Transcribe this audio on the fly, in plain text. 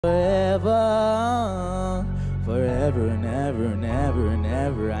Forever, forever and ever and ever and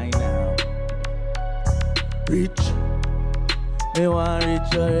ever right now. Rich, me want rich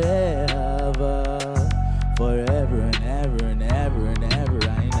forever, forever and ever and ever and ever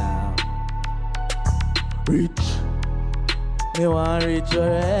right now. Rich, me want rich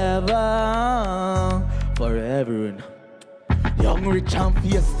forever, forever and young, rich and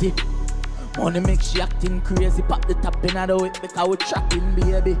feisty. Money make she acting crazy, pop the top in the whip because we trapping,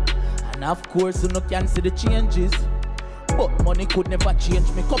 baby. And of course, you no can see the changes. But money could never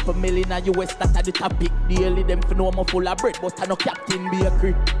change me. Couple million in US, that are the topic daily. Them for know I'm full of bread, but I no Captain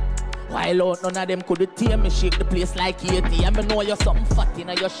Bakery. While out, none of them could tear me, shake the place like ATM. I know you're something fat in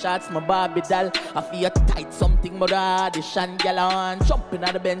your shots, my Barbie doll. I feel tight, something but the shan gal on. Jumping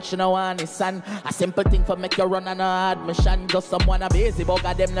at the bench, you know, on the sun. A simple thing for make you run on a hard mission. Just someone a busy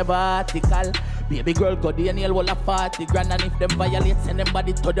bugger, them never article. Baby girl got the nail wall of 40 grand. And if them violate, send them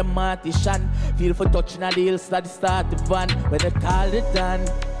body to the martian. Feel for touching at the hills at the start the van. When they call it done,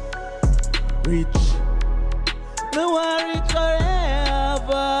 rich. Me want rich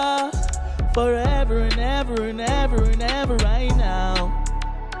forever, forever and ever and ever and ever right now.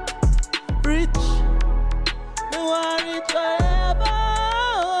 Rich, me want rich forever,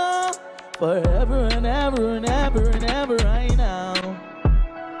 forever and ever and ever and ever right now.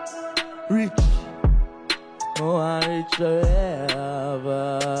 Rich, me want rich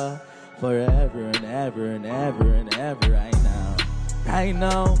forever, forever and ever and ever and ever right now. Right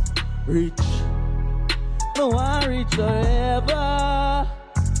now, rich. Me want rich forever,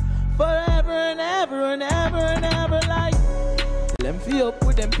 forever and ever and ever and ever like. Them feel up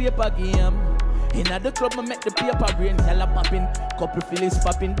with them paper game. Inna the club me make the paper brain. Tell her popping, couple fillies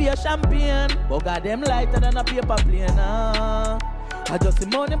popping, be a champagne. But got them lighter than a paper plane. I just the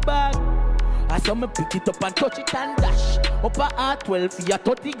money bag. I saw me pick it up and touch it and dash. Up a R12 for your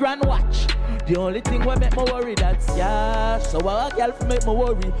 30 grand watch. The only thing will make me worry that's cash. So a girl for make me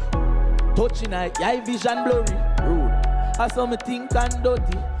worry. Touching eye vision blurry, rude. I saw me think and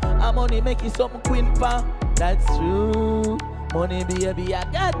dirty. And money make it something queen pa. That's true. Money baby, I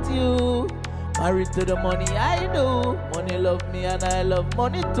got you. Married to the money I do. Money love me and I love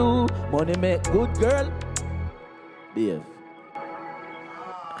money too. Money make good girl behave.